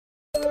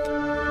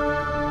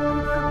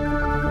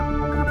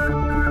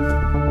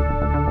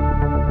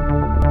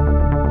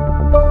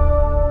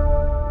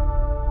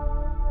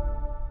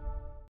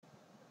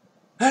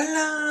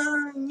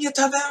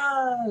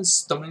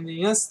Yes,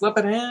 Dominion, slip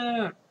it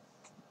in.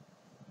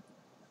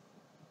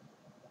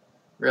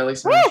 Really,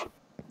 Smash?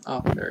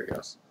 Oh, there he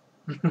goes.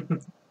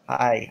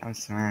 Hi, I'm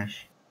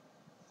Smash.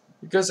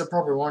 You guys are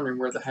probably wondering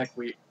where the heck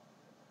we...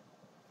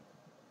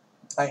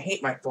 I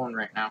hate my phone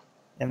right now.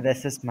 And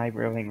this is my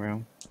brewing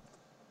room.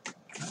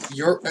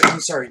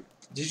 I'm sorry.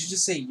 Did you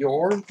just say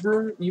your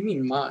room? You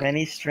mean mine?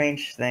 Many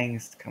strange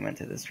things come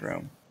into this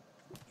room.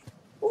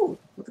 Oh,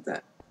 look at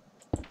that.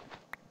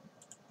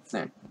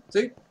 There.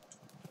 See?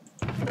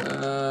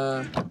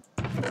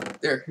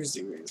 There, here's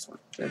the greatest one.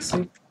 There,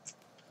 see?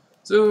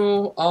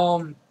 So,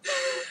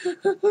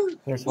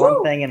 There's woo!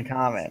 one thing in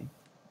common.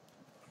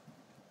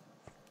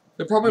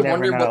 They're probably You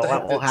never wondering know what the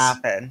heck what will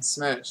happen.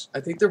 Smash. I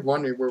think they're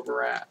wondering where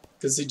we're at.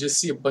 Because they just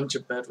see a bunch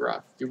of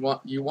bedrock. You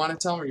want to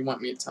tell them or you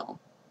want me to tell them?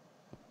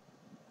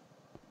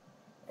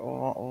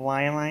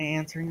 Why am I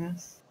answering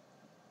this?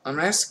 I'm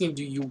asking,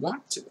 do you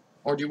want to?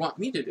 Or do you want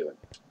me to do it?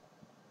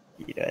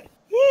 You do it.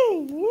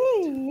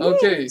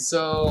 Okay,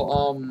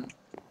 so,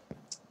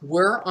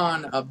 we're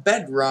on a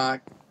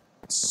bedrock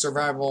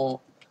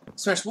survival...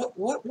 Smash,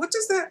 what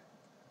does that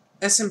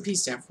SMP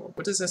stand for?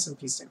 What does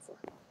SMP stand for?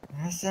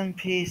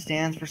 SMP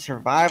stands for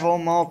Survival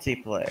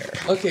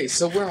Multiplayer. Okay,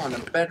 so we're on a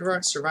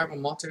bedrock survival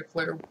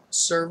multiplayer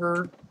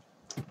server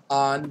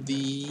on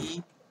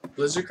the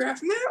BlizzardCraft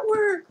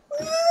network.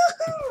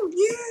 Woohoo!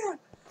 Yeah!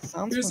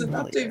 Sounds Here's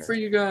familiar. an update for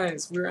you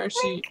guys. We're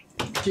actually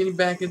getting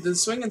back into the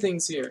swing of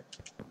things here.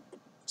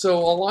 So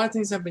a lot of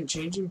things have been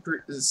changing.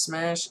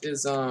 Smash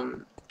is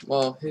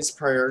well, his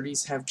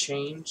priorities have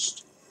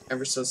changed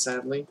ever so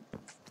sadly.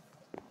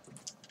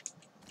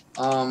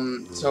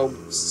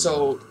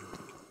 So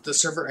the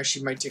server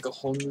actually might take a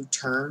whole new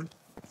turn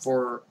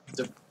for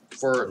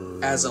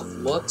as it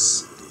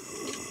looks.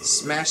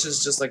 Smash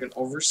is just like an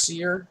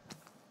overseer,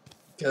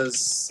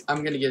 because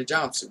I'm gonna get a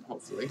job soon,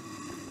 hopefully.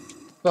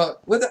 But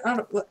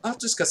I'll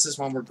discuss this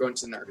when we're going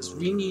to the nether, because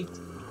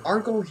our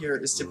goal here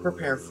is to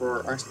prepare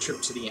for our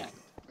trip to the end,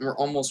 and we're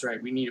almost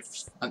ready. We need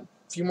a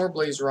few more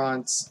blaze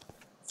rods,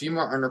 a few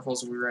more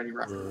underpulls, and we're ready.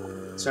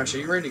 Smash, are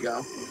you ready to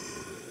go?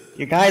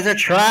 You guys are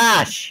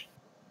trash!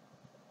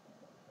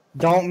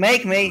 Don't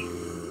make me!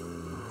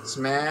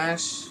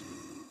 Smash,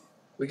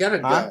 we gotta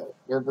go.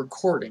 We're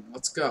recording.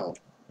 Let's go.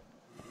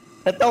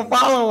 But don't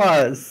follow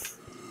us!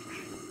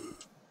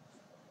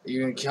 Are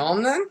you gonna kill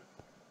him then?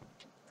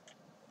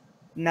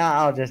 No,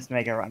 I'll just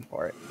make a run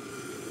for it.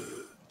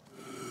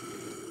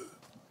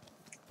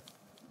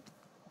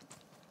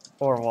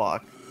 Or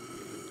walk.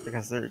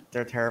 Because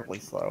they're terribly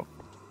slow.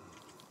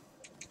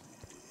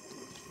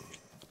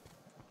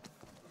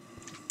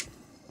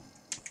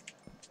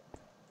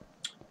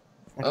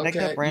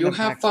 Okay, you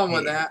have fun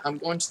with that. I'm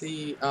going to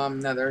the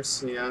nether,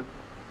 see ya.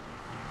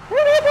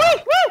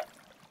 I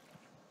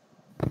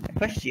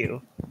pushed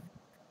you.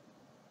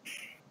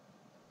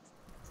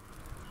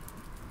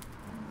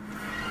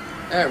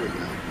 There we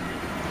go.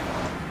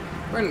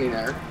 We're in the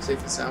nether. Safe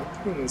and sound.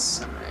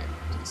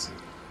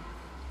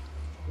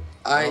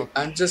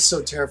 I'm just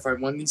so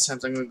terrified. One of these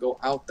times I'm gonna go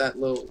out that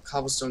little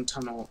cobblestone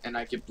tunnel and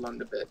I get blown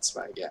to bits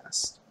by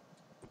gas.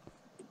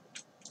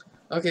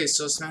 Okay,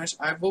 so Smash,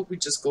 I vote we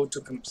just go to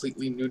a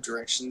completely new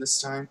direction this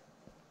time,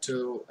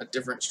 to a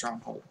different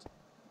stronghold,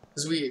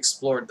 because we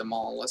explored them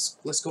all.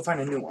 Let's go find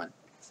a new one.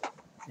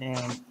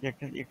 And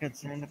you're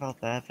concerned about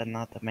that, but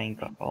not the main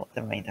goal,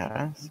 the main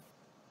task.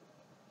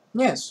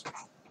 Yes,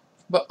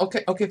 but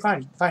okay,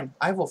 fine.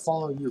 I will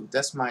follow you.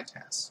 That's my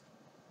task.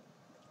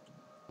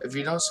 If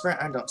you don't sprint,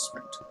 I don't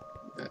sprint.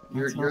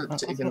 You're taking the lead on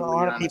this. A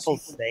lot of people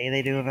say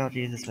they do about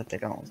Jesus, but they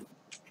don't.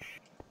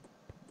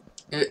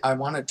 I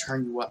want to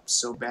turn you up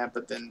so bad,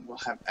 but then we'll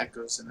have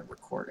echoes in the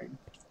recording.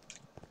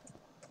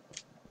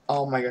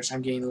 Oh my gosh,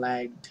 I'm getting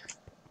lagged.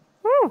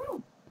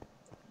 Woo!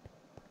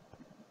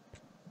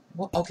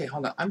 Well, okay,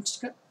 hold on. I'm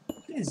just gonna...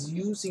 It is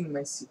using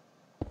my...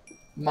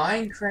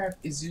 Minecraft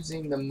is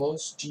using the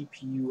most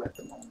GPU at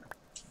the moment.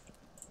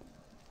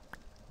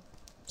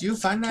 Do you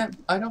find that?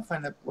 I don't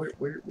find that... Where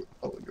oh, you're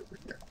over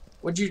here.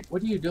 What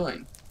are you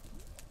doing?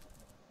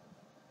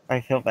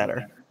 I feel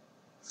better.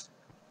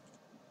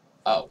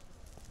 Oh.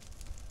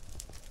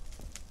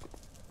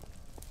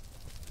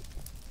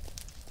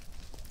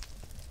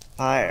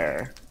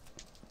 Fire.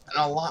 And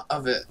a lot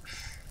of it.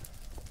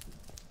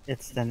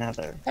 It's the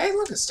nether. Hey,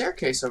 look, a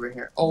staircase over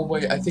here. Oh,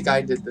 wait, I think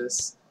I did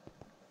this.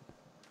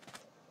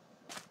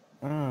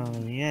 Oh,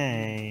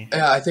 yay.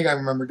 Yeah, I think I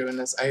remember doing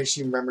this. I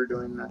actually remember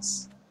doing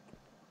this.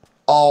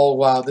 Oh,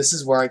 wow, this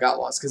is where I got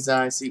lost, because then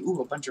I see,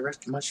 ooh, a bunch of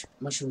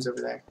mushrooms over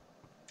there.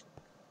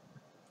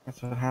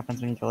 That's what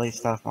happens when you delete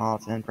stuff while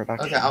it's in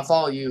production. Okay, I'll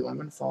follow you. I'm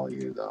gonna follow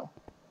you, though.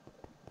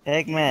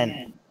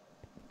 Pigman.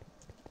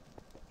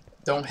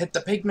 Don't hit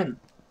the pigman.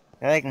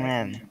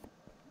 Pigman.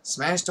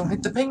 Smash, don't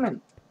hit the pigman.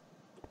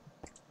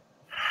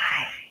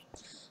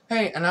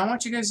 Hey, and I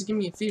want you guys to give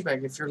me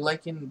feedback if you're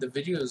liking the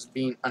videos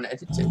being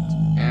unedited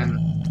and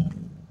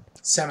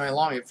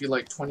semi-long. If you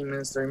like 20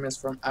 minutes, 30 minutes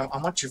from, I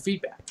want your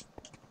feedback.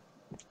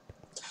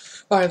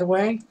 By the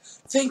way,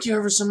 thank you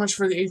ever so much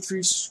for the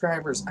 83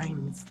 subscribers. I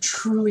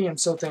truly am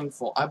so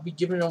thankful. I'll be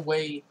giving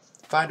away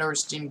 $5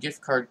 Steam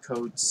gift card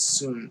codes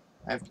soon.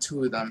 I have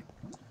 2 of them.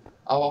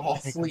 I'll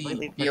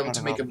hopefully be able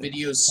to make a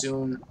video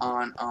soon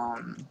on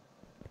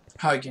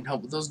how I can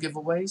help with those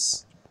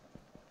giveaways.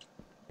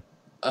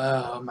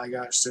 Oh my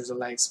gosh, there's a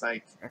lag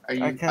spike.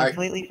 I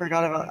completely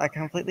forgot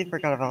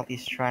about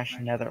these trash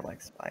nether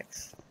lag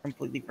spikes.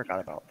 Completely forgot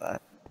about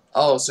that.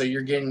 Oh, so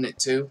you're getting it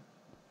too?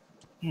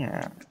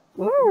 Yeah.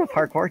 Woo,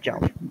 parkour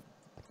jump.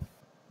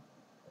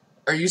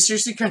 Are you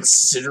seriously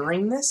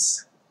considering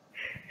this?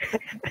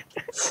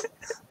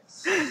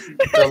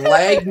 The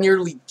lag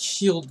nearly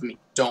killed me.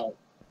 Don't.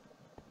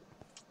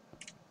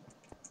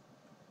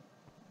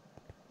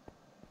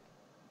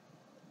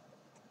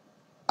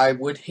 I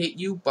would hit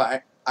you,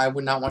 but I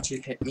would not want you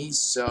to hit me,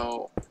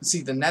 so...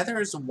 See, the nether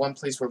is the one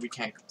place where we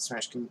can't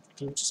Smash. Can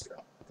you just go?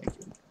 Thank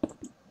you.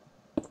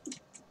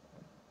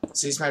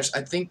 See, Smash,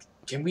 I think...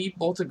 Can we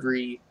both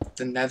agree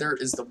the nether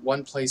is the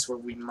one place where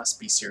we must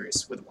be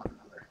serious with one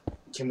another?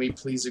 Can we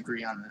please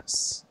agree on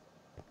this?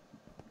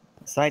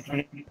 Aside from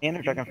the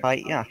Ender Dragon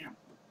fight, yeah.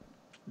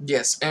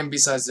 Yes, and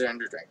besides the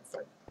Ender Dragon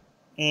fight.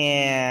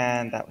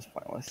 And that was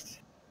pointless.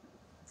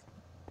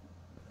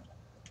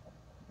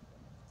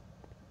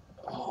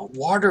 Oh,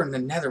 water in the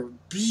nether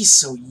would be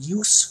so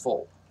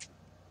useful.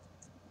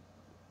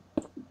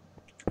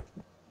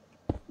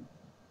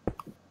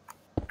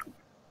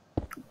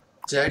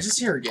 Did I just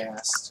hear a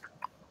ghast?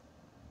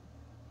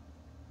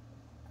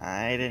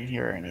 I didn't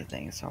hear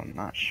anything, so I'm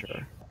not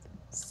sure.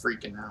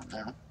 Freaking out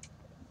now.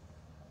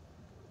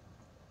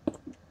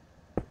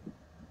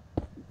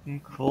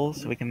 Cool,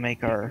 so we can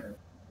make our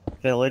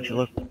village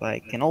look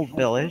like an old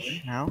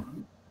village now.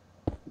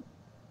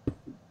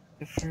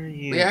 Good for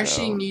you. We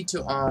actually need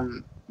to,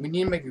 we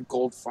need to make a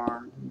gold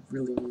farm. We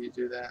really need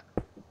to do that.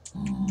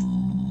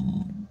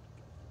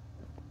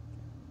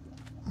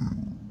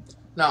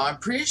 Now, I'm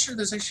pretty sure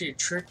there's actually a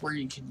trick where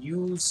you can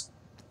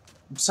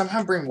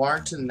somehow bring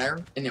water to the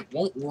nether, and it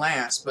won't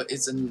last, but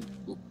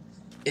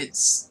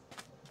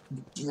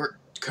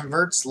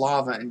converts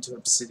lava into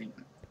obsidian.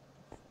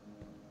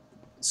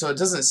 So it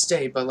doesn't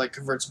stay, but like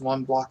converts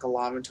 1 block of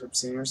lava into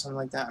obsidian or something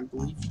like that. I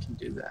believe you can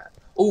do that.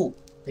 Oh,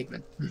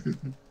 pigment.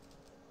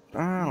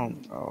 I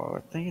don't know.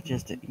 I think it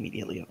just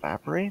immediately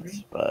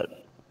evaporates,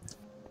 but...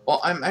 Well,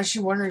 I'm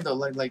actually wondering though,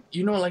 like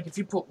you know, like if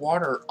you put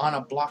water on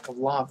a block of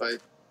lava,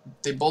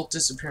 they both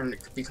disappear and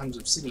it becomes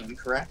obsidian,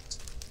 correct?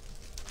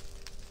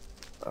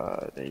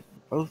 They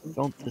both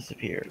don't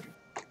disappear.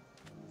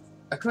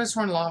 I could have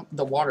sworn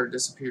the water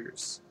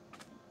disappears.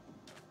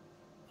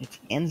 It's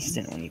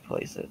instant when you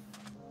place it.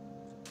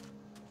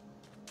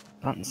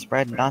 Doesn't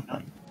spread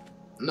nothing.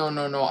 No.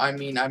 I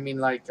mean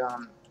like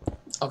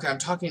okay, I'm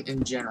talking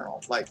in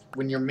general. Like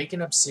when you're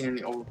making obsidian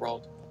in the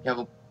overworld,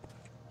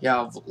 you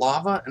have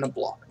lava and a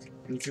block,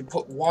 and if you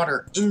put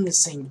water in the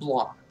same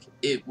block,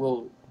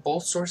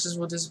 both sources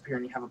will disappear,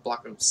 and you have a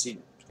block of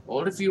obsidian. Well,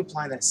 what if you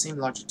apply that same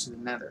logic to the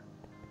nether?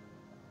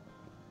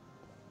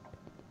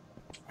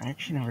 I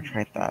actually never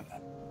tried that.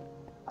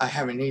 I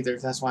haven't either.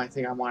 That's why I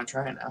think I want to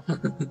try it now.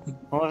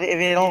 Well,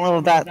 if you don't know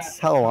that's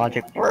how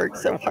logic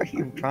works, then why are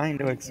you trying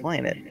to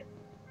explain it?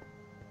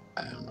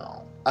 I don't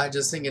know. I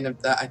just thinking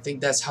of that. I think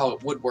that's how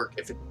it would work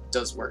if it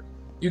does work.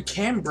 You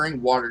can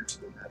bring water to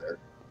the nether.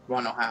 You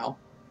wanna know how?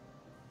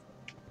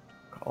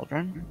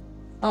 Cauldron?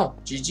 Oh,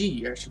 GG!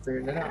 You actually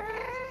figured it out.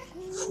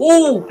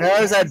 Oh!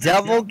 There's a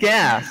double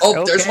gas.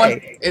 Oh, okay. There's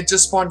one. It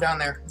just spawned down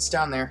there. It's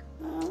down there.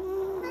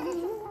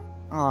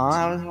 Aw,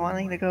 I was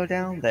wanting to go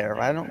down there,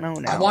 but I don't know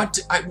now.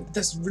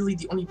 That's really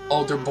the only...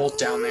 Oh, they're both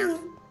down there.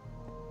 Oh,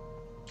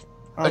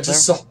 I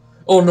just saw...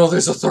 Oh no,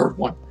 there's a third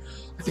one.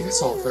 I think I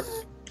saw a third.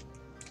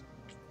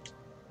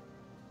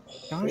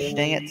 Gosh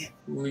dang it.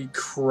 Holy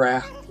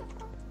crap.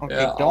 Okay,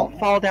 Yeah, don't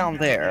fall down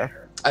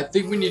there. I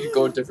think we need to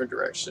go a different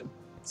direction.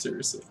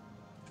 Seriously.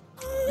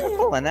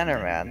 Pull an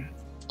Enderman.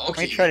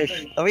 Okay.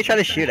 Let me try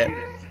to shoot it.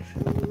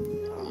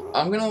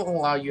 I'm gonna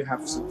allow you to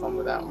have some fun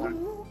with that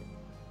one.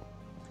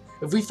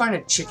 If we find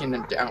a chicken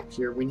out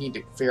here, we need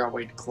to figure out a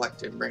way to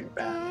collect it and bring it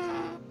back.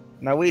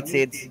 No wheat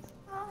seeds.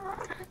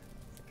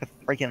 Good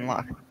freaking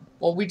luck.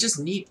 Well, we just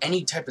need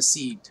any type of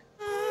seed.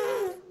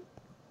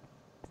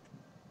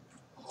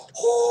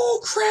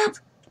 Oh crap!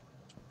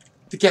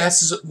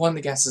 One of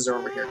the gases are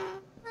over here.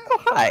 Oh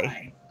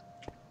hi.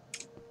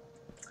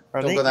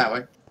 Don't go that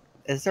way.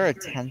 Is there a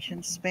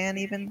attention span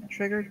even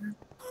triggered?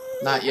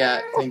 Not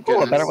yet, thank Oh,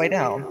 goodness. a better way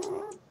down.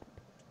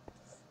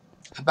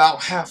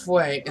 About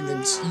halfway, and then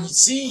you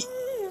see...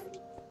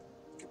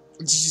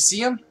 Did you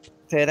see him?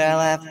 To the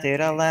left, to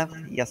the left.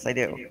 Yes, I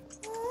do.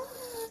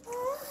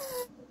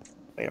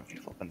 Wait a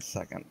flippin'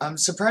 second. I'm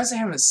surprised I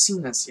haven't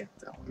seen this yet,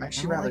 though. I'm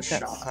actually rather like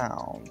that shocked.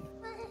 sound.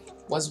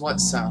 Was what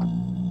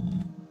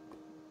sound?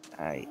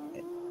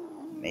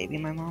 Maybe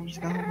my mom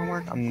just got home from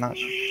work. I'm not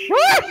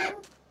sure.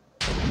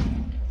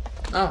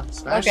 Oh,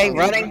 smash. Okay,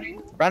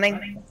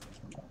 running.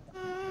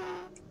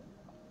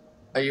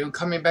 Are you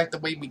coming back the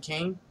way we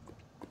came?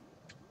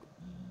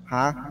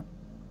 Huh?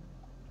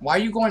 Why are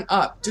you going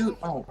up? Dude,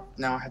 oh,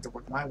 now I have to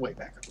work my way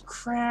back up.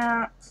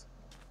 Crap.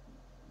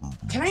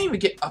 Can I even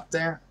get up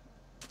there?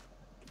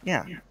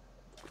 Yeah.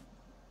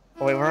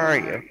 Wait, where are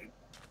you?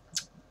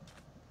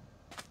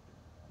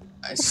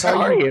 I saw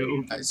Where are you.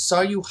 you? I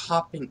saw you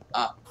hopping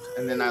up,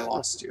 and then I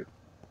lost you.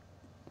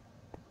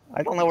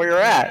 I don't know where you're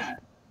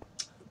at.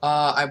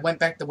 I went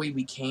back the way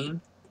we came.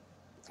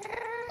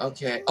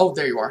 Okay. Oh,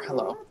 there you are.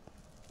 Hello.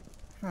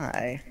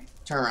 Hi.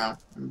 Turn around.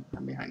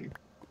 I'm behind you.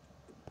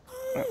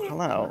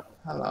 Hello.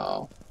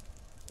 Hello.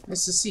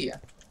 Nice to see you.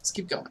 Let's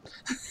keep going.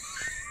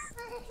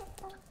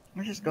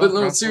 We're just But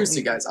going. no,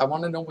 seriously, guys, I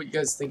want to know what you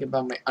guys think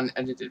about my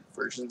unedited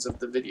versions of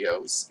the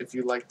videos. If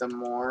you like them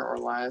more or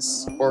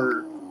less,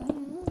 or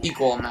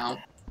equal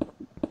amount.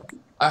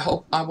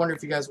 I wonder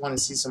if you guys want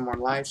to see some more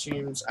live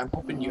streams. I'm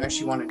hoping you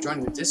actually want to join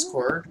the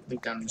Discord,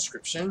 link down in the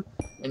description,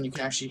 and you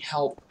can actually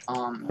help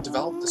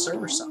develop the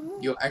server some.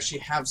 You'll actually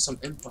have some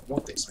input,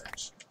 won't they,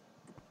 Smash?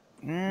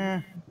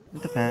 It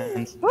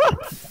depends.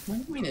 What do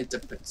you mean it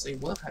depends? They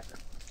will happen.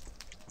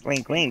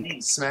 Wink,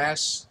 wink.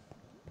 Smash,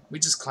 we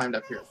just climbed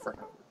up here for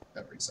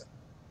no reason.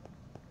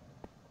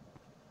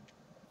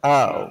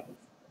 Oh.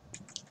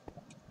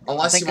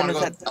 Unless you want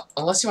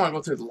to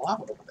go through the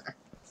lava over there.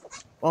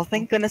 Well,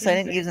 thank goodness I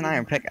didn't use an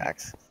iron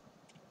pickaxe.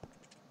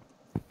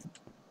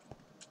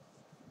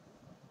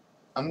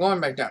 I'm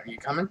going back down. Are you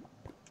coming?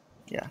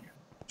 Yeah.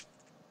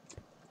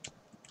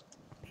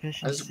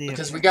 Because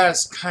we gotta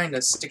kind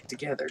of stick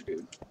together,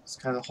 dude. It's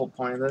kind of the whole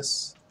point of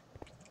this.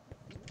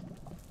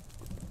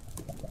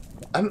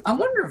 I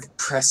wonder if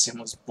Preston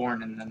was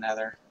born in the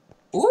nether.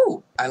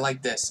 Ooh, I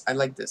like this. I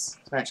like this.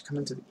 Smash, come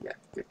into the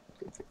good.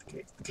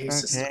 The cave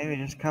system. Okay, we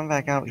just come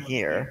back out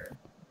here.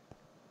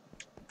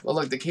 Well,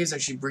 look, the caves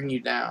actually bring you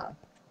down.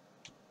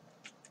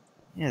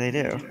 Yeah, they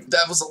do.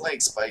 That was a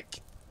leg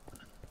spike.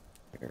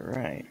 You're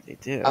right, they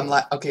do. I'm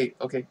like, okay,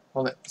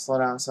 hold it. Slow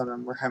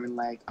down. We're having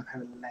lag. I'm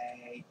having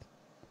lag.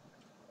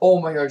 Oh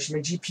my gosh, my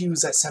GPU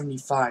is at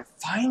 75.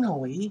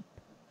 Finally!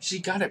 She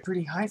got it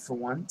pretty high for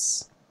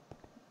once.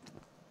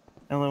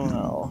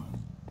 LOL.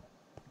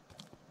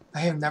 I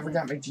have never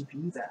got my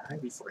GPU that high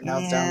before. Now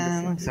it's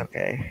down to 50. Looks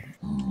okay.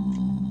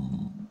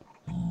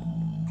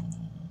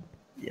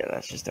 Yeah,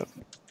 that's just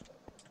okay.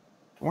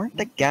 Weren't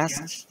the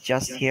guests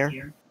just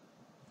here?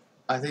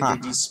 I think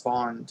they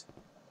despawned.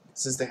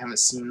 Since they haven't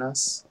seen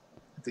us.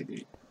 I think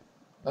they...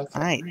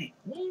 Okay.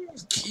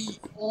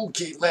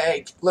 Okay,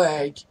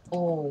 lag.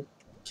 Oh,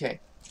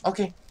 okay.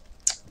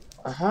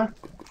 Uh-huh.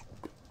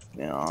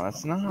 No,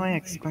 that's not how I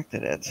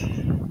expected it.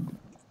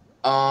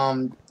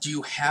 Do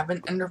you have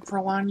an ender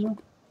pearl on you?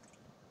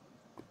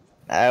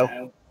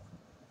 No.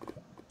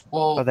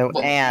 Well, Although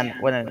Anne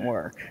wouldn't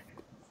work.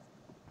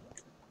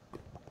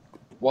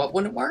 What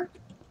wouldn't work?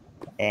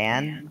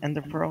 Anne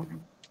Ender Pearl?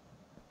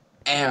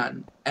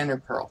 An ender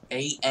pearl.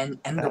 A-N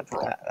ender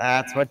pearl.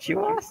 That's what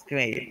you asked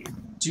me.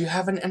 Do you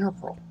have an ender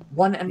pearl?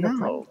 One ender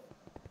pearl?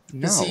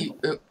 No. See,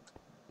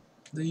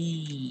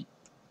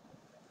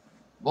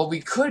 well,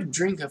 we could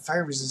drink a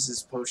fire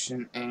resistance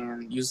potion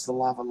and use the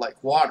lava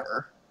like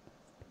water,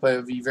 but it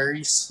would be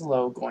very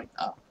slow going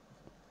up.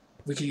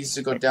 We could use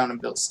it to go down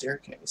and build a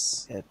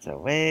staircase. It's a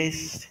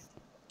waste.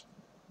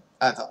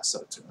 I thought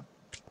so too.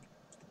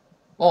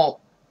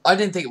 Well, I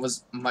didn't think it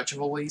was much of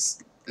a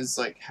waste. It's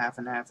like half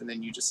and half, and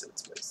then you just said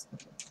it's waste.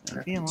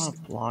 There'd be a lot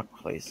of block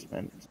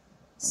placement.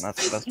 And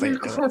that's the best We way to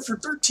do recorded it. for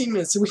 13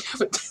 minutes and we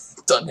haven't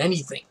done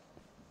anything.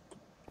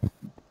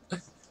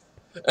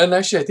 And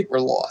actually, I think we're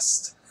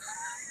lost.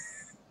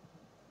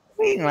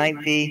 We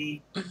might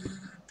be.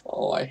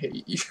 Oh, I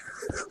hate you.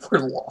 We're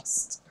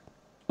lost.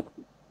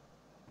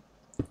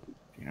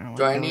 You know,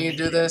 Do I need to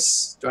do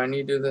this? Do I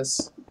need to do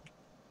this?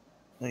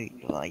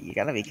 Well, you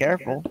gotta be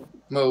careful.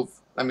 Move.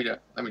 Let me do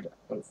it. Let me do it.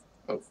 Move.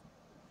 Move.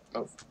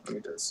 Move. Let me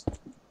do this.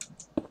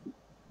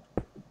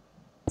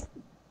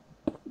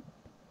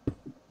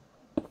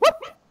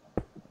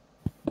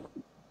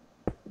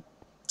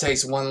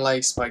 Takes one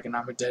leg spike and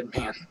I'm a dead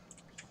man.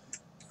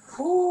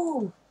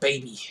 Whoo,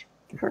 baby.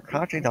 You were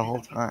crouching the whole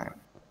time.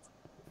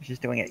 You're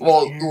just doing it.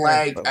 Well, carefully.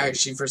 lag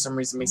actually for some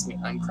reason makes me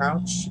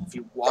uncrouch. If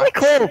you watch.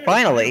 Pretty cool,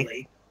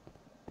 finally.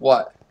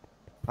 What?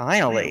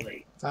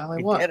 Finally. Finally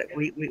We what? did it.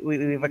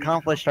 We've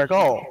accomplished our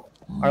goal.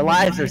 Our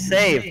lives are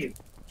saved.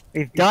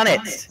 We've done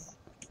it.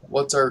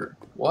 What's our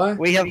what?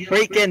 We have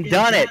freaking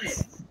done it.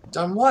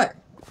 Done what?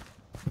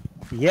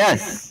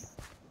 Yes.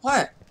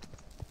 What?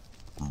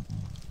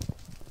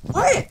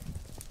 What?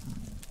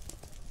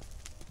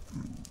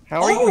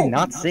 How are you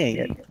not seeing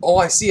it? Oh,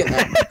 I see it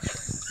now.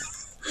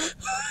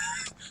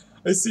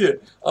 I see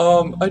it.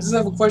 I just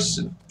have a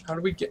question. How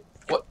do we get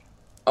what?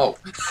 Oh,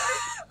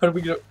 how do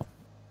we get?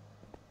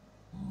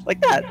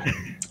 Like that.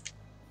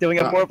 Doing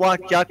a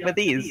 4-block jump with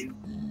ease.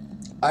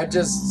 I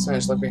just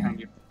smashed left behind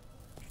you.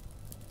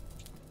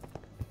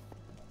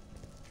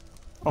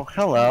 Oh,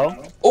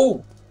 hello.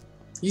 Oh,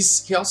 he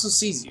also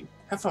sees you.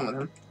 Have fun with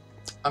him.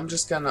 I'm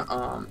just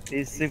gonna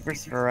He's super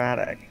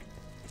sporadic.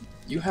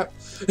 You have.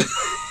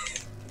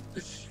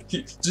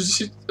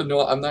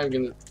 No, I'm not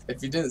even gonna.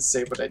 If you didn't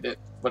say what I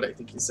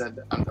think you said,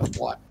 I'm gonna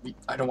watch.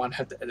 I don't want to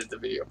have to edit the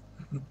video.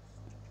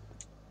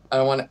 I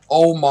don't want to.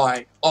 Oh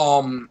my.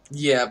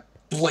 Yeah.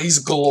 Blaze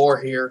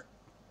galore here.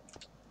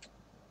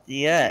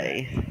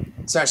 Yay.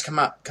 Sarge, come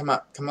out, come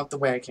out, come out the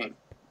way I came.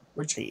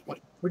 Where'd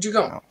you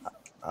go?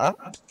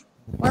 Up?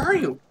 Where are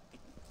you?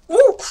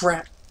 Oh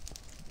crap!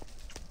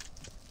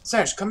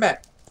 Sarge, come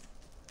back.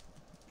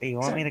 You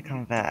want me to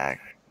come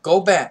back? Go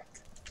back.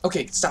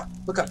 Okay, stop.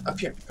 Look up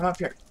here. Come up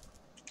here.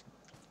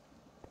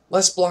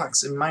 Less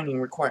blocks and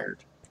mining required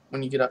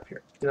when you get up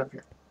here. Get up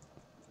here.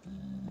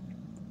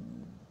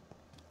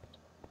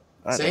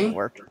 That See? didn't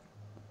work.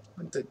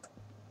 What the?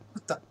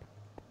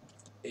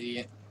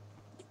 Idiot.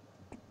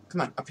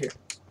 Come on, up here.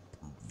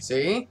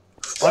 See?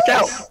 Watch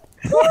out!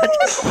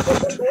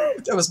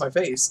 That was my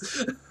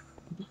face.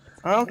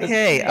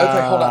 Okay,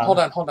 Okay,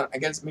 hold on. I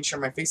gotta make sure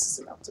my face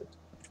isn't melted.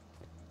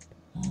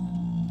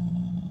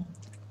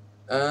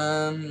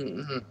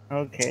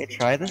 Okay,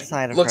 try the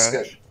side Looks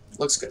approach. good.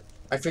 Looks good.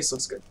 My face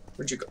looks good.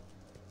 Where'd you go?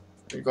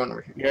 You're going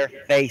over here. Your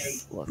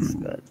face looks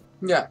good.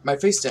 Yeah, my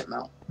face didn't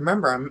melt.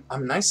 Remember,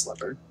 I'm nice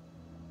leopard.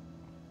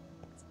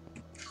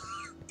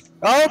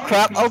 Oh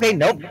crap! Okay,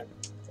 nope.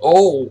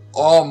 Oh,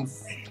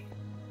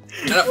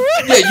 yeah,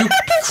 you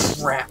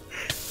crap.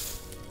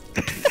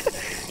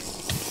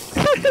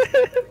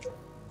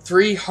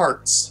 3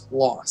 hearts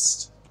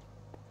lost.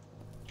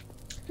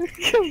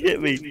 Come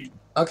get me.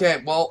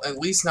 Okay, well, at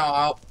least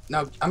now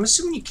I'm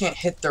assuming you can't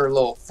hit their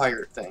little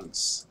fire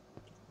things.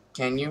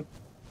 Can you?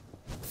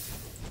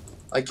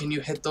 Like, can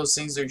you hit those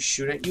things that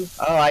shoot at you?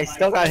 Oh, I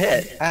still got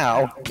hit.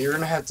 Ow. You're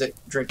gonna have to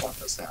drink one of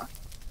those now.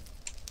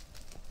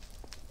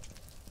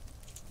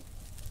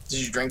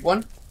 Did you drink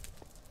one?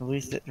 At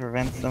least it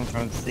prevents them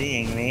from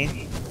seeing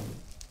me.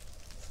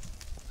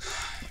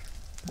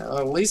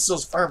 At least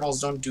those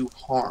fireballs don't do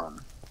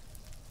harm.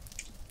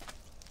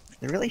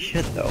 They really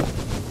should, though.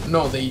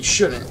 No, they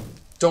shouldn't.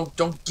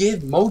 Don't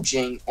give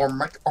Mojang or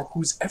Mike or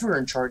who's ever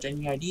in charge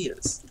any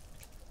ideas.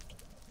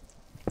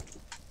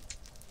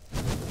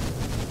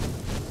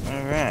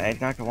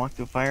 Alright, now I can walk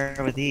through fire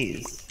with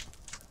ease.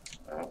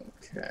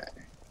 Okay.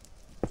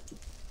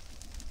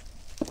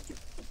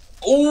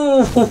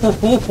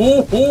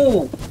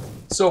 Oh,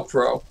 so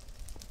pro.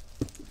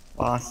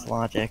 Boss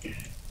logic.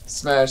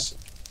 Smash.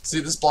 See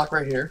this block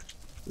right here?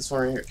 This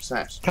one right here.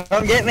 Smash.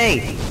 Come get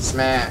me!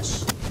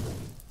 Smash.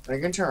 Are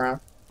you gonna turn around?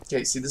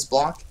 Okay, see this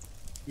block?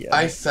 Yeah.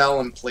 I fell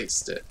and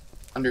placed it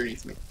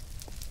underneath me.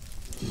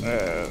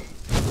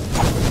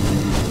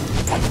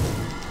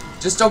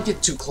 Just don't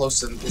get too close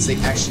to them because they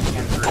actually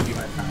can hurt you,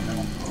 I found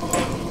out.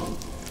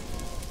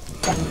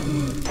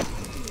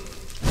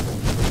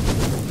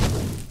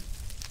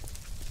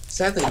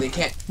 Sadly, they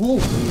can't.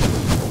 Woo.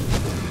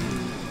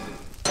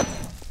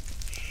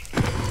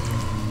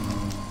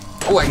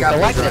 Oh, I got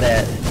it.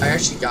 I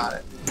actually got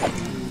it.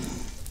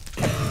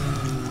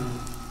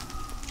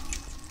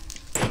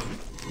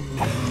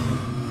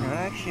 I'd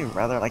actually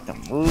rather like to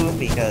move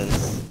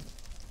because...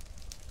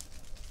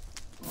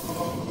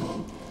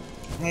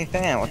 Hey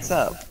fan, what's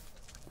up?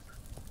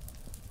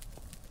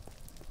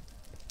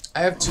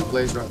 I have 2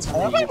 blaze rods. I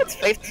don't know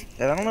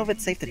if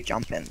it's safe to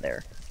jump in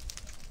there.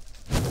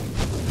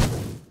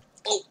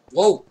 Oh,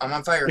 whoa, I'm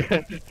on fire.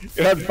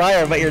 You're on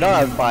fire, but you're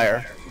not on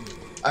fire.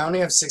 I only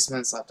have 6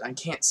 minutes left. I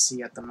can't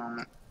see at the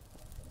moment.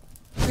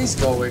 Please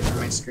go away from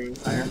my screen,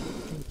 fire. Are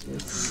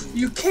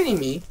you kidding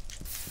me?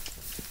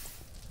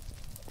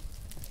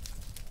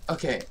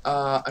 Okay,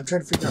 I'm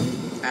trying to figure out.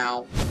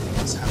 Ow.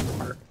 What's that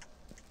part?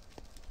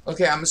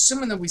 Okay, I'm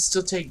assuming that we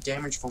still take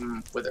damage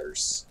from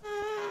withers.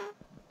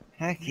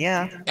 Heck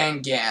yeah.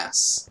 And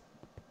gas.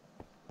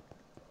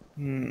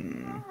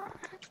 We're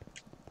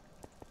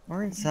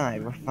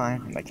inside, we're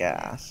fine from the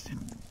gas.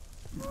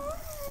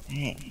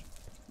 Hey.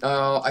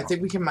 I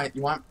think we can mine.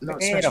 You want? No,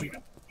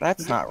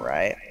 That's not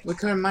right. we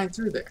couldn't mine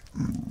through there.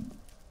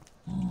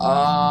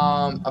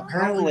 Apparently.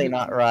 Probably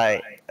not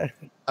right.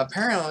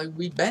 Apparently,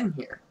 we've been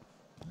here.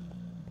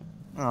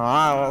 Oh,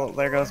 well,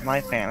 there goes my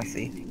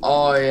fantasy.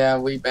 Oh, yeah,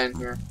 we've been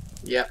here.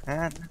 Yep.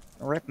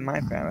 Rip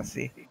my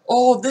fantasy.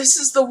 Oh, this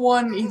is the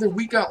one either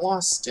we got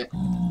lost in.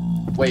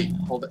 Wait,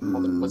 hold it.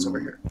 What's over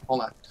here?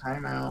 Hold on.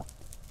 Time out.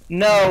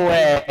 No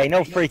way.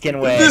 No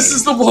freaking way. This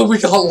is the one we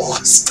got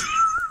lost.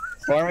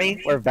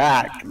 Stormy, we're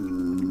back.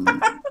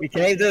 We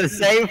came to the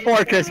same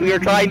fortress we were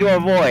trying to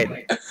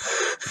avoid.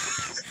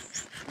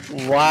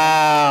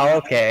 Wow,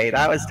 okay.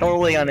 That was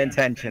totally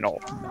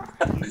unintentional.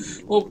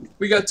 Well,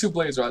 we got 2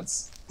 blaze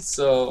rods.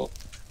 So,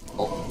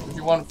 if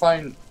you want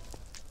to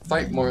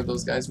fight more of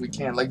those guys, we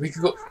can. Like, we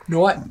could go. You know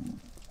what?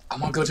 I'm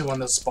gonna go to one of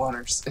those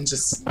spawners and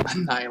just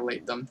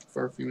annihilate them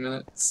for a few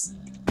minutes.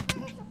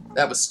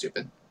 That was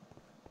stupid.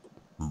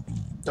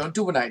 Don't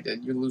do what I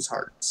did. You lose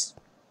hearts.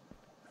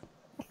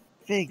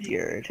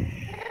 Figured.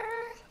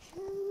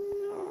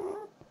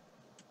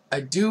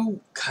 I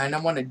do kind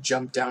of want to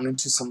jump down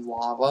into some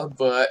lava,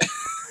 but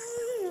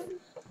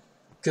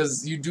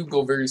because you do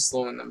go very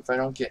slow in them. If I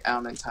don't get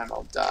out in time,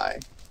 I'll die.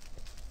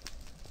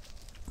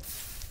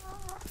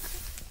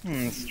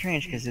 It's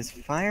strange because his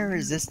fire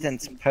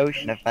resistance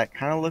potion effect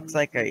kind of looks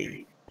like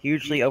a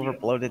hugely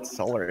overbloated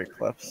solar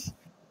eclipse.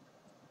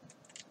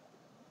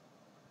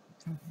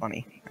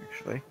 Funny,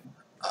 actually.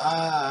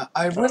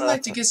 I would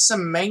like to That's get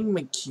some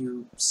magma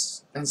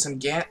cubes and some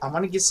I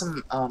want to get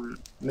some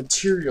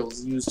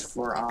materials used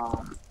for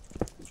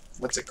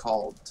what's it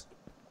called?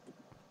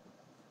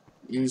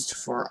 Used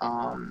for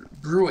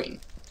brewing.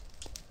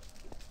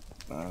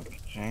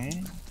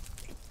 okay.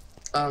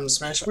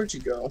 Smash, where'd you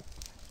go?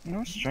 You know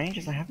what's strange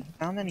is I haven't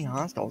found any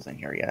hostiles in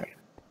here yet.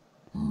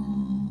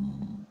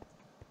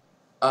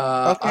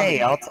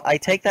 Okay, I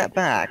take that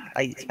back.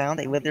 I found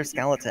a wither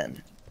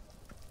skeleton.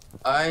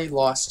 I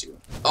lost you.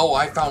 Oh,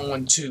 I found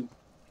one too.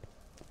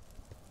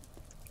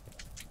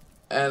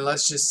 And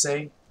let's just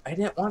say I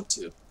didn't want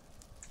to.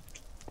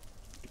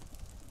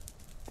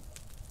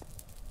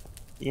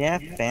 Yeah,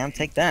 fam,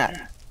 take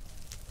that.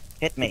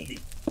 Hit me.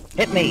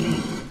 Hit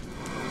me!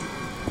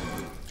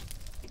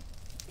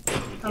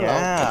 Hello.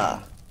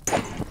 Yeah.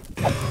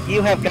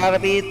 You have gotta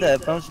be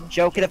the most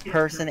jokative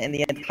person in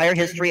the entire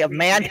history of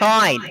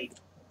mankind!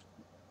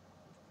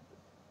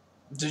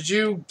 Did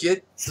you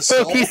get the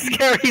skull? Spooky,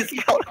 scary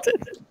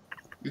skeleton!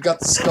 You got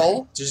the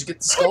skull? Did you get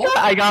the skull?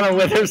 I got a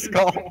wither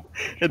skull.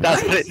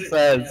 That's what it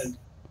says.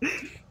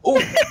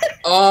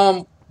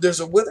 Oh, there's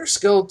a wither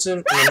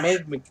skeleton and a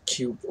magma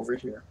cube over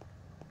here.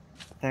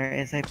 There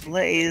is a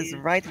blaze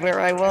right where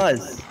I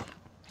was.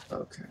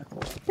 Okay,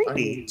 hold on. I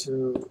Creepy. need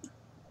to...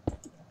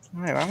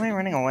 Wait, why am I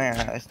running away?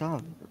 I still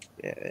have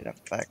it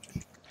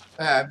effect.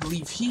 I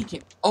believe he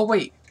can... Oh,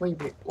 wait.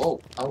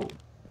 Whoa. Oh.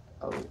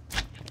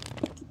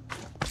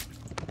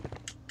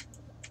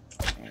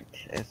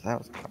 Okay, so that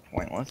was kind of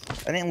pointless.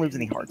 I didn't lose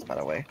any hearts, by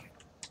the way.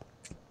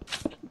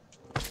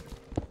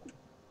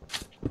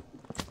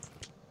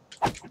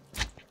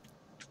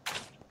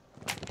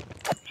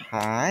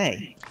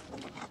 Hi.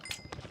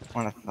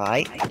 Wanna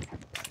fight?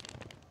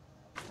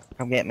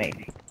 Come get me.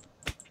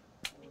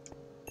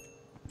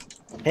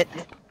 Hit.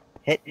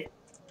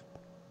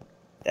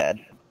 Dead.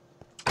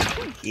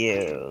 Thank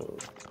you.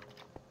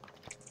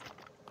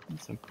 And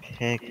some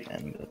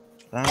pigmen, but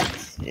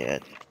that's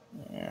it.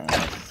 Yeah,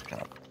 this is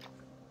kind of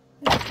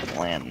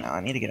bland now.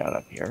 I need to get out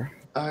of here.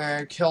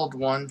 I killed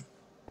one.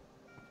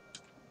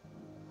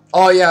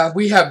 Oh, yeah,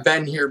 we have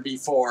been here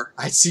before.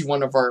 I see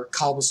one of our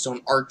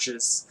cobblestone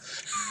arches.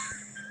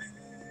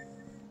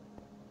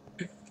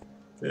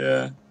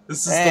 Yeah.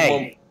 This is the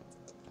one...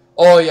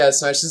 Oh, yeah,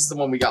 Smash, this is the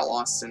one we got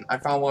lost in. I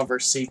found one of our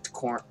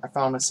I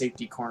found a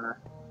safety corner.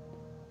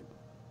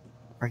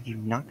 Are you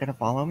not gonna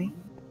follow me?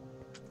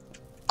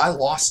 I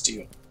lost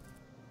you.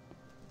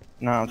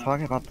 No, I'm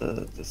talking about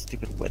the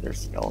stupid wither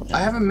skeleton. I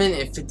have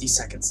 1:50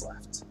 seconds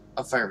left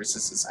of fire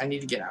resistance. I need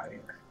to get out of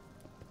here.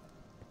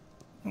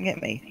 Come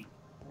get me.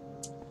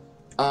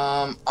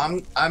 Oh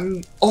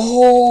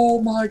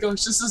my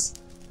gosh, this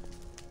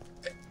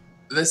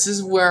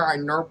is where I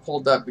nerf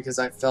pulled up because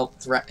I felt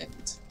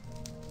threatened.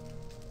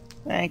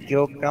 Thank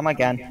you. Come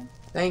again.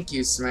 Thank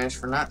you, Smash,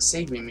 for not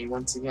saving me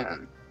once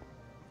again.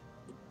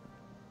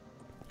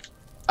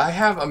 I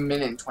have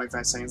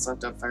 1:25 seconds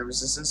left of fire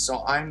resistance, so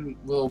I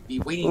will be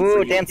waiting for Ooh,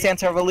 you. Dance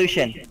Dance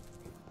Revolution.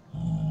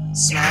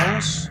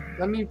 Smash,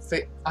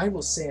 I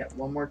will say it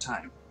one more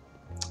time.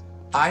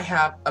 I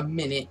have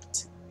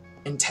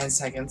 1:10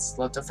 seconds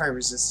left of fire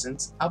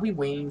resistance. I'll be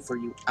waiting for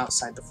you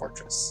outside the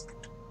fortress.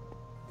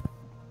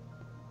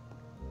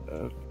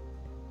 Okay.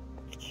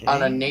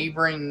 On a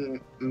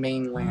neighboring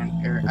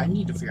mainland area. I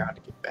need to figure out how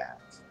to get back.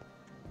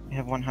 I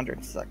have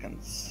 100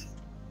 seconds.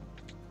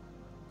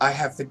 I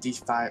have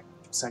 55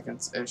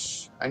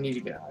 seconds-ish. I need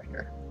to get out of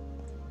here.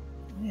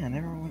 Yeah, I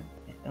never went.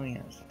 Oh,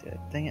 yes, I did.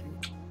 Dang it.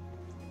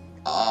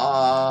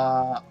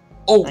 Oh!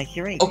 I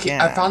hear a Okay,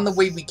 gas. I found the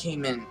way we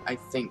came in, I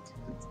think.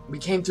 We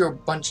came through a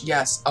bunch.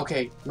 Yes,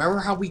 okay. Remember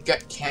how we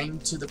came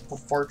to the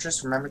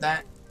fortress? Remember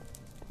that?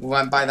 We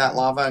went by that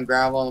lava and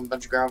gravel and a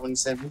bunch of gravel and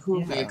said,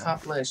 woohoo, we Yeah.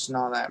 accomplished and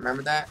all that.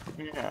 Remember that?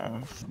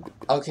 Yeah.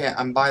 Okay,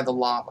 I'm by the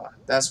lava.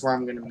 That's where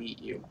I'm gonna meet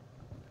you.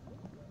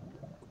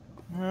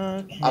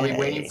 Okay. I'll be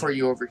waiting for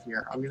you over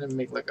here. I'm gonna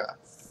make like a...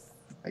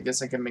 I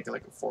guess I can make it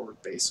like a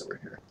forward base over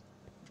here.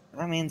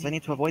 That means I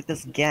need to avoid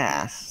this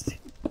gas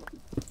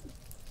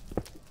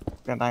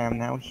that I am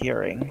now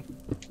hearing.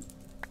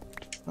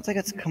 Looks like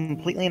it's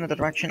completely in the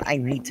direction I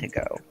need to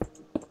go.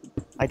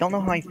 I don't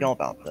know how I feel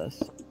about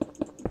this.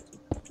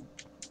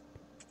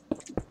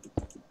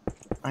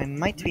 I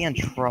might be in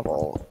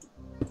trouble.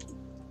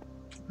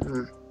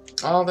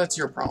 Oh, that's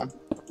your problem.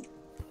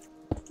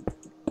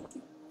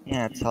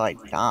 Yeah, until I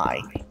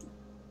die.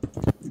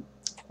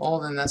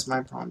 Well, then that's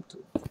my problem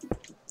too.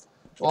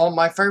 Well,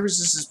 my fire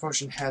resistance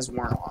potion has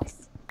worn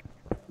off.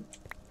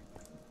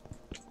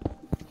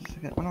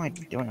 What am I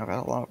doing? I've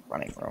got a lot of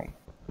running room.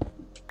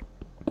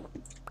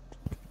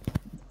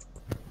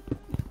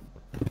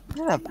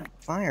 Where did that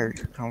fire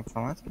come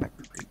from? That's kind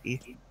of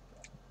creepy.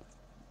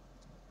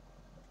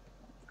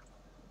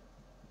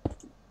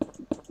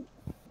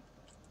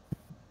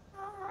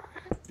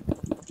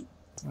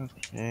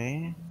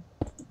 Okay.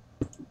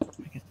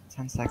 I guess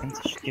 10 seconds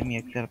should give me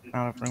a good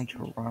amount of room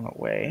to run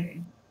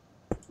away.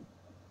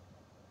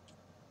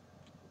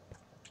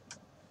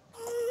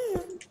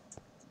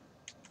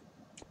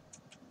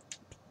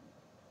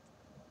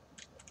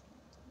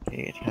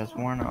 Okay, it has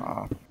worn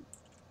off.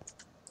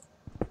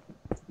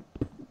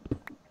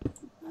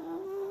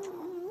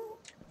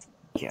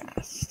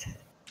 fast.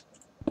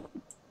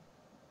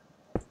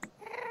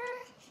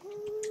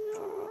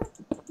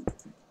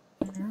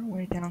 Is there a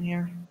way down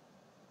here?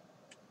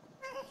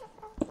 I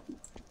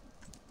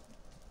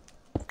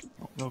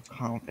don't feel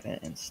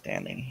confident in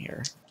standing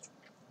here.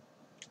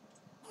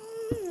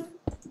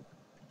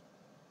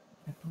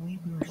 I believe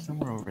we were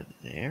somewhere over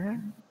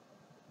there.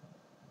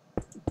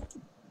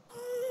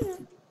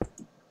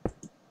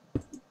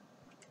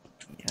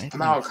 Yeah,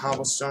 I'm out of so.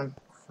 cobblestone.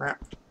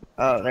 Crap.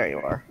 Oh, there you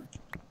are.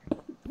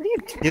 What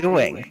are you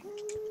doing?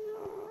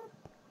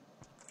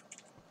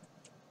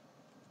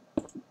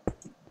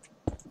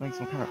 Like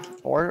some kind of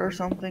fort or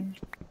something?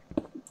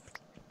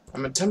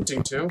 I'm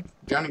attempting to.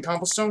 Got any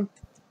cobblestone?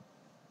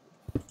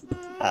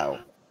 Oh,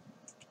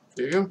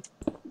 Do you?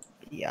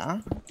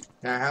 yeah.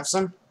 Can I have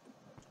some?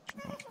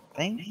 I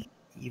think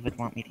you would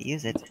want me to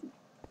use it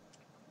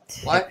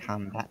to What?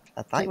 come back.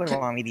 I thought you would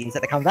want me to use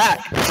it to come back.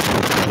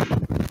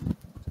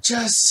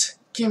 Just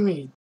give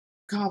me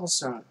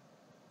cobblestone.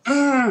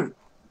 Mm.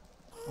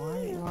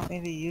 Why do you want me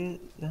to use?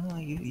 Oh,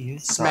 you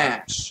use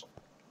Smash.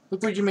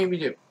 Look what you made me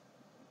do.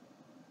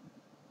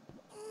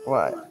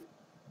 What?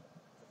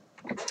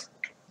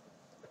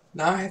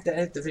 Now I have to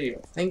edit the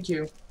video. Thank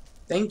you.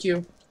 Thank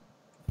you.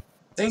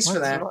 Thanks for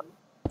that. No,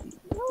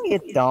 you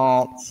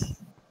don't.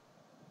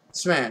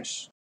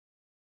 Smash.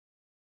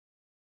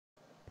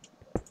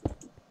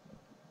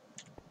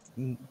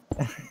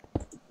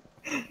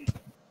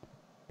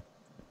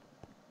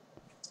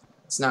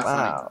 It's not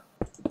Wow.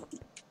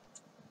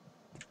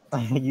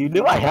 You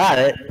knew I had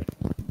it. funny.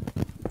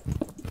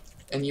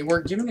 And you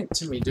weren't giving it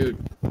to me, dude.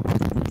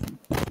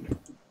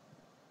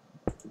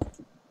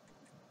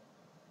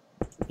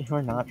 You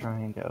are not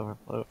trying to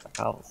overflow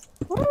my house.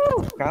 Woo!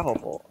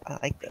 Gravelable. I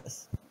like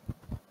this.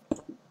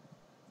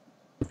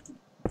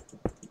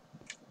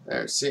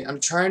 There, see, I'm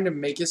trying to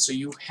make it so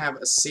you have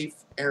a safe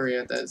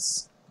area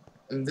that's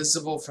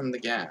invisible from the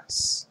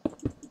gas.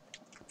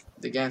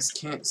 The gas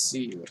can't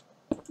see you.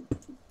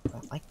 I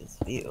like this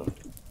view.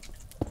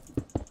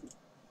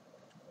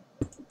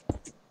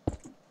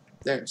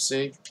 There,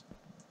 see?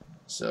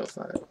 So if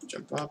I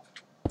jump up,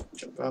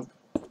 jump up,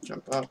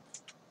 jump up,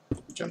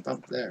 jump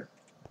up there.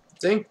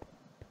 See?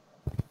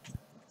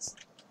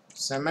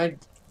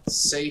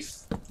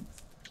 Semi-safe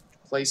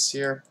place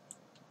here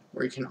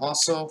where you can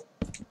also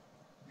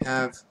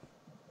have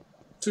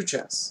 2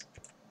 chests.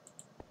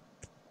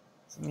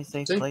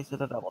 Semi-safe See? place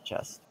with a double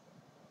chest.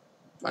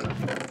 Why not?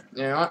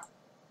 You know what?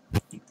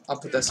 I'll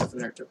put that stuff in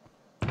there too.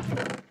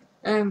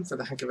 And for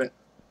the heck of it,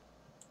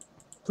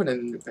 put in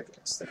a new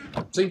pickaxe there.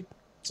 See?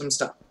 Some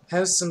stuff.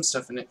 Has some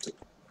stuff in it too.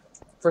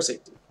 For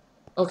safety.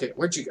 Okay,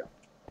 where'd you go?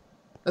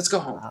 Let's go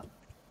home.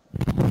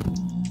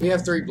 We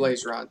have 3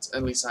 blaze rods.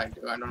 At least I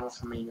do. I don't know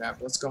how many you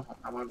have. Let's go home.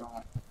 I want to go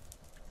home.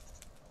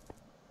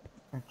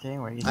 Okay,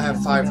 where do you I have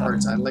suggest 5 we go?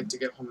 hearts. I'd like to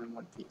get home in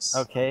one piece.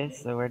 Okay,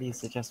 so where do you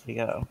suggest we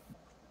go?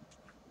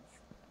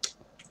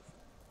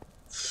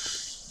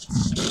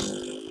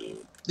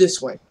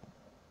 This way.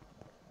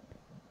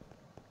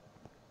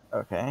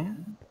 Okay.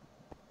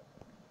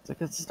 It's a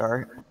good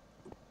start.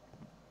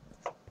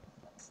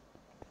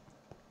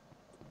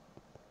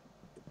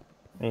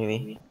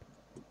 Maybe.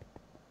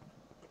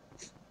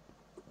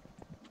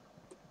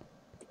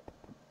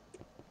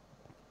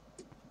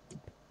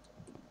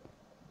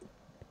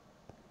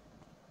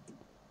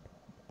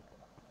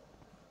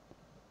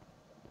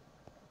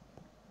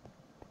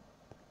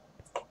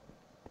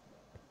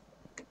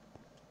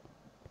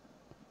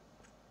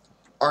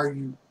 Are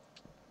you...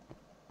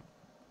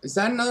 Is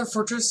that another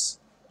fortress?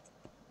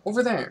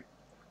 Over there.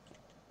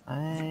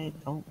 I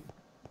don't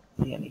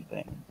see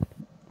anything.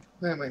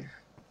 Wait.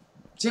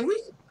 Did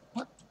we...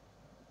 What?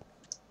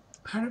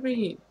 How did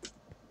we...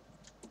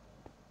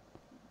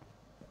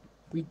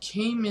 We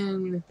came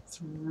in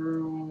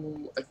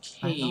through a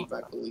cave,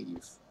 I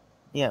believe.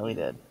 Yeah, we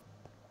did.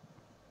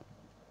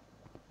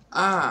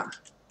 Ah.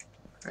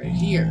 Right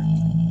here.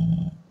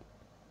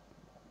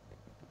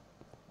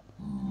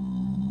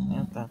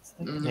 Yep, that's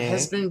the cave.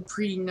 Has been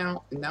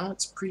now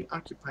it's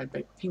preoccupied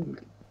by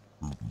pigmen.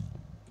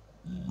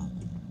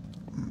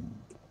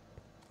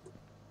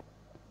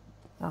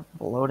 Stop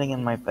floating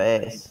in my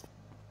face.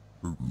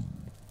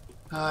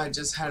 I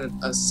just had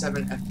a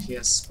 7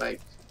 FPS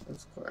spike,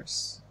 of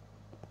course.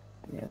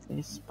 Yeah,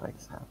 these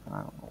spikes happen.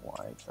 I don't know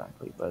why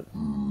exactly, but...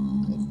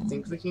 I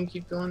think we can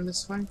keep going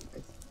this way.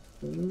 I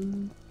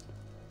think...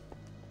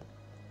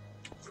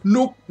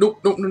 Nope.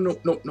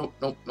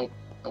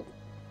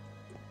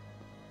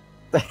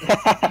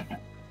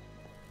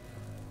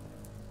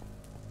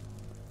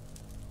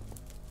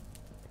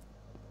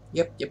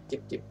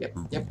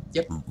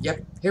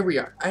 Yep. Here we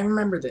are. I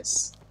remember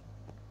this.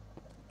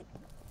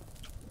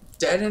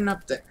 Dead end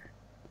up there.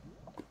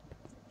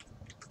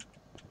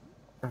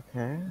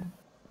 Okay.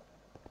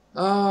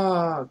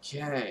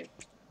 Okay.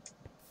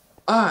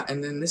 Ah,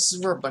 and then this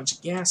is where a bunch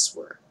of gas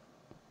were.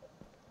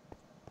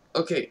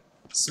 Okay,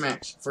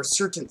 Smash. For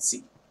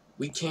certainty,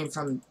 we came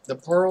from the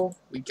pearl.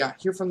 We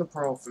got here from the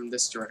pearl from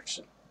this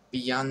direction.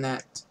 Beyond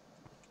that,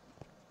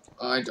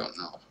 I don't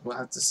know. We'll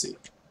have to see.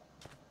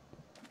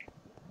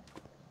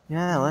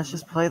 Yeah, let's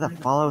just play the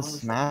follow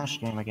smash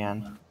game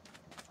again.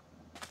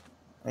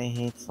 I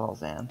hate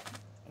Solzan.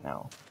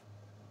 No.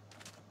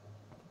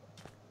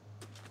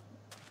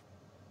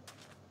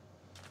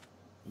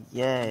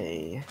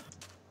 Yay.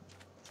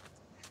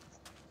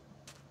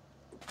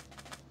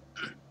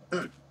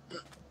 There,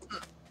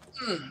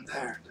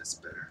 that's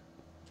better.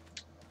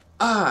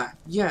 Ah,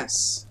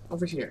 yes,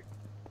 over here.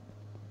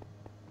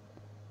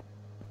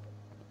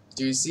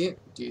 Do you see it?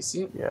 Do you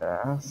see it?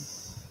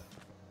 Yes.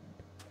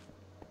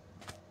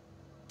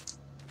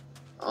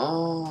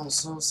 Oh,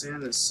 Soul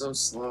Sand is so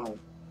slow.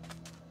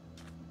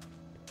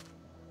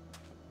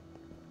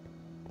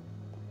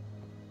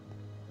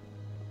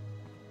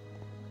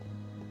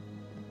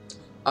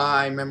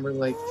 I remember,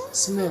 like,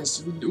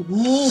 Smash.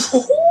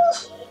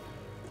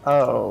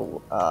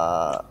 Oh,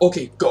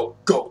 Okay, go,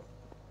 go.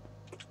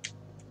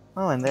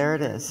 oh, and there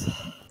it is.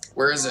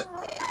 Where is it?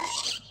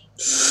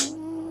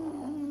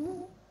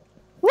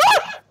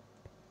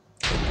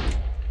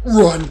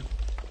 Run!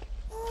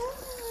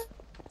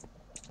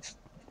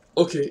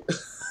 Okay.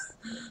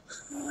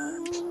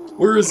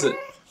 Where is it?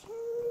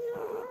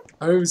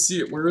 I don't even see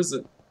it. Where is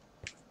it?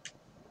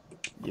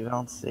 You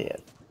don't see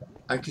it.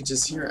 I could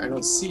just hear it. I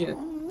don't see it.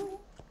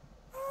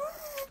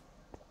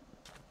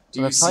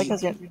 Do Well, you see?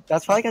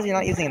 that's probably because you're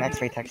not using an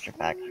X-ray texture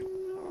pack.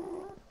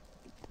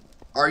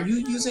 Are you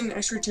using an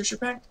X-ray texture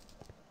pack?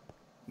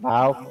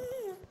 Wow.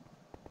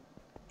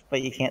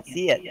 But you can't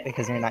see it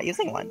because you're not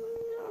using one.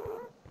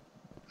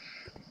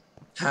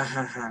 Ha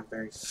ha ha,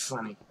 very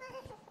funny.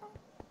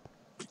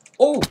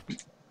 Oh!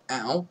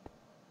 Ow.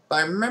 But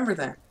I remember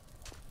that.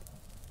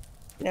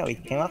 Yeah, we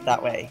came up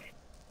that way.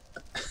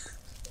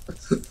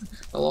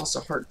 I lost a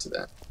heart to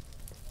that.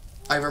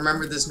 I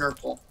remember this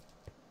Nurple.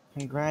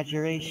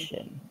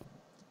 Congratulations.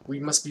 We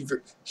must be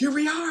very... Here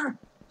we are!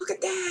 Look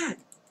at that!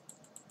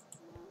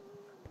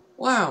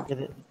 Wow.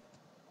 It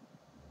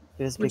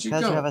is Where'd you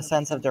because you go? have a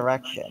sense of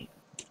direction.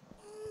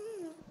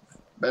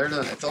 Better than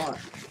I thought.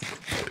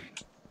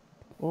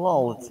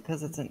 Lol, it's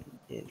because it's an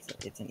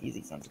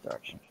easy sense of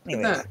direction. Look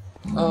Anyways. at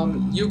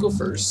that. You go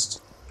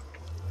first.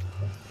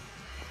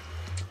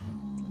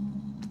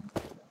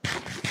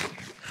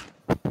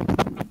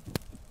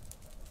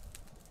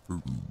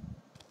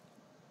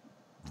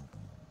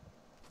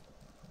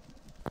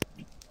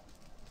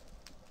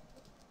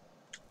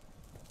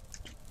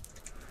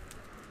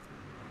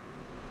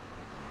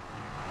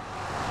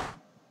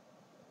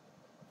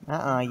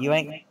 You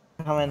ain't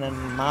coming in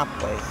my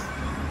place.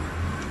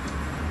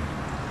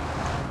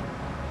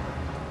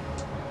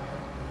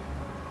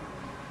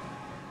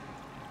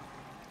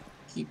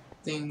 Keep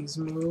things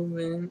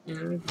moving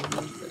and moving.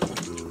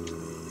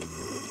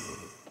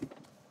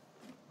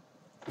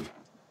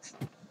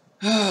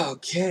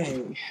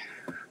 Okay.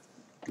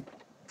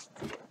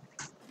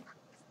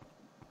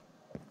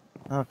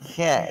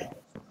 Okay.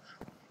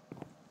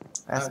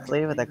 Let's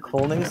play with a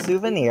cool new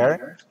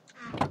souvenir.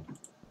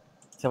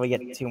 So we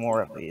get 2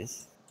 more of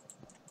these.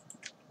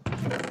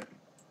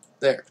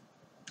 There.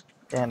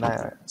 And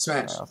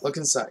Smash. Look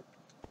inside.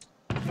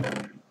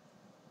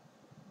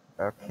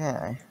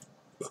 Okay.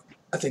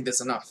 I think that's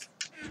enough.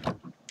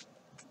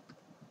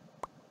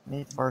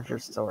 Need for your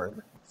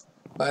sword.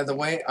 By the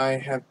way, I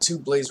have 2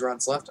 blaze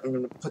rods left. I'm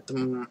going to put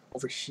them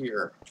over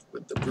here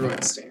with the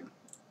brewing stand.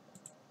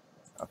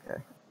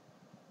 Okay.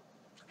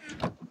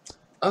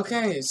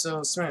 Okay,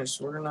 so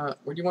Smash, we're gonna...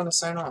 Where do you want to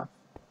sign off?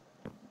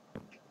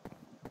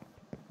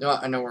 No,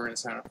 I know where we're gonna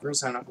sign off. We're gonna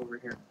sign off over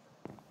here.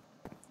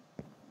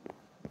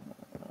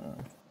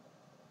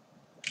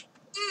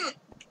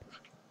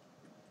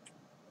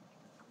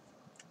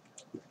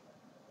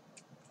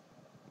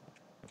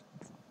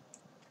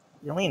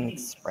 You only need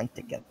sprint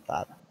to get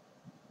that.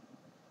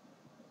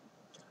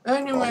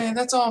 Anyway,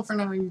 that's all for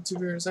now,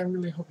 YouTubers. I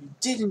really hope you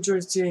did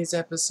enjoy today's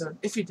episode.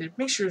 If you did,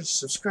 make sure to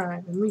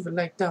subscribe and leave a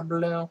like down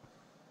below.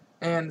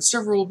 And the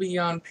server will be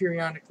on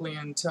periodically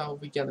until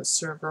we get a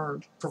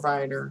server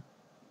provider.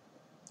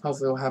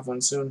 Hopefully we'll have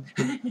one soon.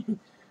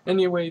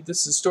 Anyway,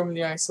 this is Stormy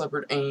the Ice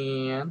Leopard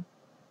and...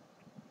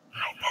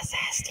 I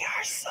possessed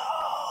your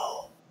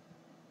soul.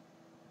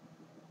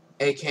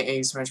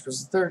 AKA Smash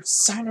Bros. 3rd,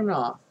 signing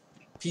off.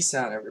 Peace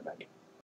out, everybody.